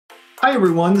Hi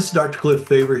everyone, this is Dr. Cliff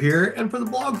Faver here, and for the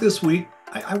blog this week,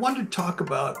 I wanted to talk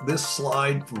about this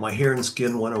slide from my Hair and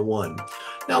Skin 101.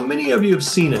 Now, many of you have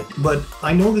seen it, but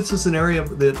I know this is an area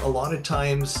that a lot of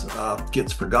times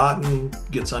gets forgotten,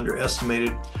 gets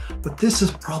underestimated, but this is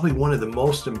probably one of the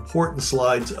most important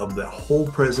slides of the whole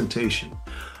presentation,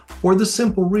 for the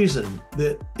simple reason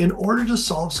that in order to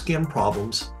solve skin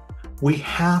problems, we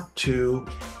have to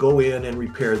go in and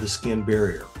repair the skin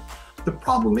barrier. The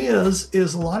problem is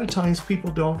a lot of times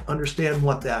people don't understand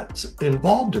what that's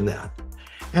involved in that.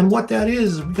 And what that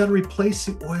is we got to replace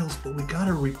the oils, but we got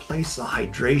to replace the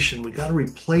hydration. We got to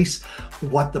replace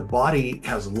what the body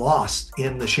has lost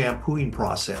in the shampooing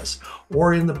process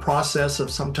or in the process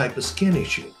of some type of skin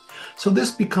issue. So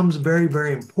this becomes very,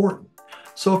 very important.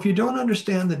 So if you don't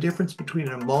understand the difference between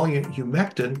an emollient and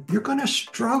humectant, you're going to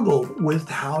struggle with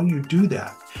how you do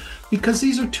that. Because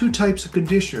these are two types of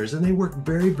conditioners and they work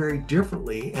very, very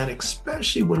differently. And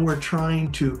especially when we're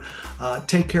trying to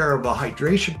take care of a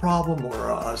hydration problem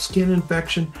or a skin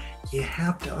infection, you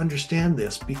have to understand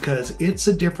this because it's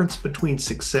a difference between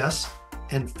success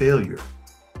and failure.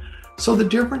 So the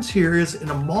difference here is an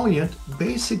emollient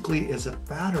basically is a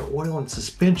fat or oil in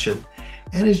suspension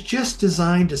and is just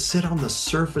designed to sit on the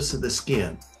surface of the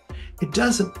skin. It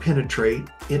doesn't penetrate,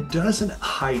 it doesn't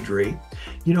hydrate.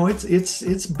 You know,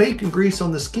 it's bacon grease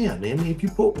on the skin, and if you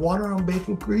put water on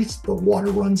bacon grease, the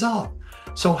water runs off.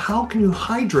 So how can you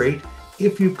hydrate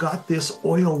if you've got this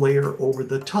oil layer over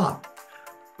the top?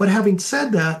 But having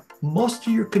said that, most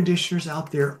of your conditioners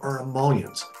out there are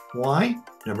emollients. Why?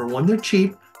 Number one, they're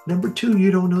cheap. Number two, you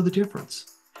don't know the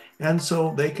difference. And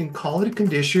so they can call it a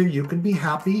conditioner, you can be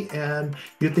happy, and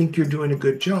you think you're doing a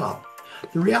good job.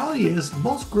 The reality is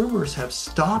most groomers have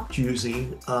stopped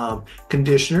using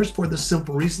conditioners for the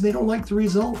simple reason they don't like the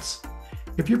results.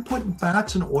 If you're putting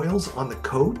fats and oils on the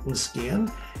coat and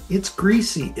skin, it's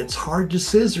greasy, it's hard to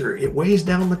scissor, it weighs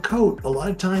down the coat. A lot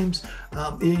of times,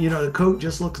 the coat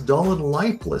just looks dull and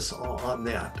lifeless on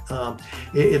that.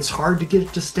 It's hard to get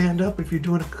it to stand up if you're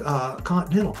doing a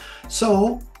continental.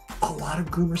 So a lot of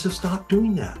groomers have stopped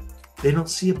doing that. They don't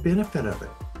see a benefit of it.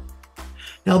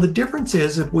 Now, the difference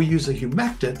is if we use a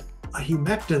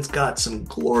humectant's got some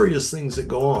glorious things that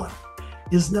go on.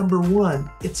 Is number one,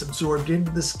 it's absorbed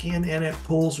into the skin and it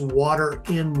pulls water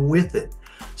in with it.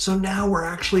 So now we're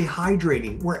actually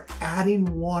hydrating. We're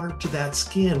adding water to that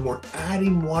skin. We're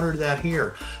adding water to that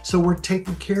hair. So we're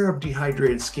taking care of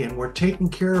dehydrated skin. We're taking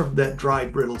care of that dry,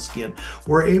 brittle skin.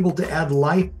 We're able to add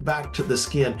life back to the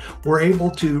skin. We're able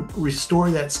to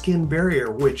restore that skin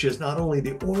barrier, which is not only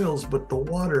the oils, but the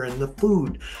water and the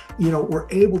food. You know, we're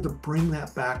able to bring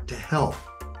that back to health.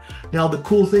 Now, the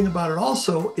cool thing about it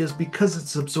also is because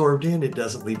it's absorbed in, it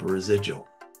doesn't leave a residual.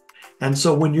 And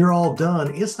so when you're all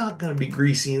done, it's not going to be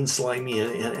greasy and slimy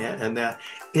and that.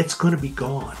 It's going to be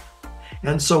gone.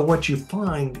 And so what you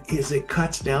find is it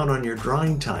cuts down on your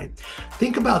drying time.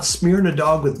 Think about smearing a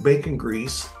dog with bacon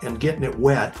grease and getting it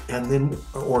wet,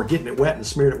 or getting it wet and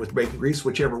smearing it with bacon grease,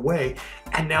 whichever way,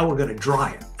 and now we're going to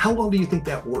dry it. How long do you think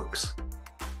that works?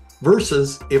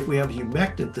 Versus if we have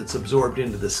humectant that's absorbed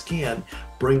into the skin,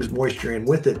 brings moisture in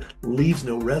with it, leaves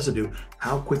no residue,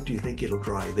 how quick do you think it'll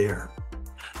dry there?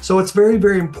 So it's very,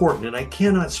 very important, and I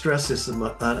cannot stress this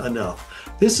enough.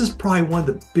 This is probably one of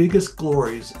the biggest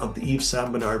glories of the Yves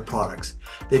Saint Bernard products.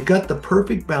 They've got the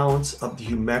perfect balance of the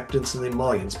humectants and the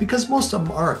emollients, because most of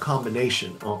them are a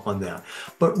combination on that.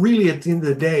 But really, at the end of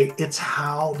the day, it's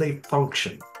how they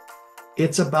function.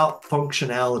 It's about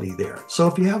functionality there. So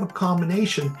if you have a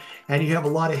combination and you have a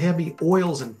lot of heavy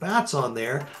oils and fats on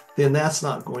there, then that's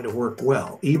not going to work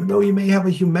well, even though you may have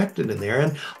a humectant in there.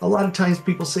 And a lot of times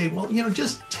people say, well,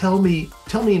 just tell me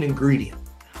an ingredient.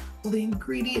 Well, the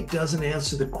ingredient doesn't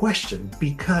answer the question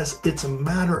because it's a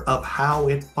matter of how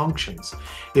it functions.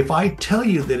 If I tell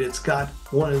you that it's got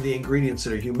one of the ingredients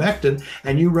that are humectant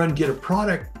and you get a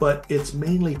product, but it's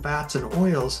mainly fats and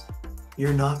oils,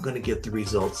 you're not going to get the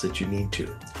results that you need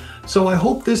to. So I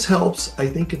hope this helps. I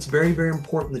think it's very, very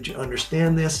important that you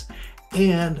understand this.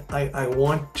 And I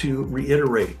want to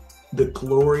reiterate the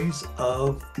glories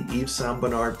of the Yves Saint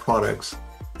Bernard products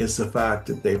is the fact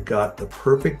that they've got the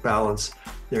perfect balance.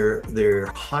 They're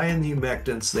high in the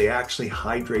humectants. They actually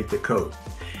hydrate the coat.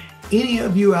 Any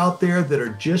of you out there that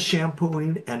are just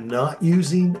shampooing and not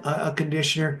using a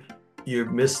conditioner,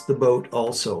 you've missed the boat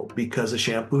also, because a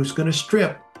shampoo is going to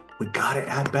strip. We got to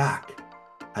add back,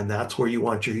 and that's where you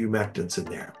want your humectants in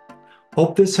there.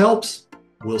 Hope this helps.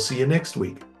 We'll see you next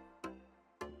week.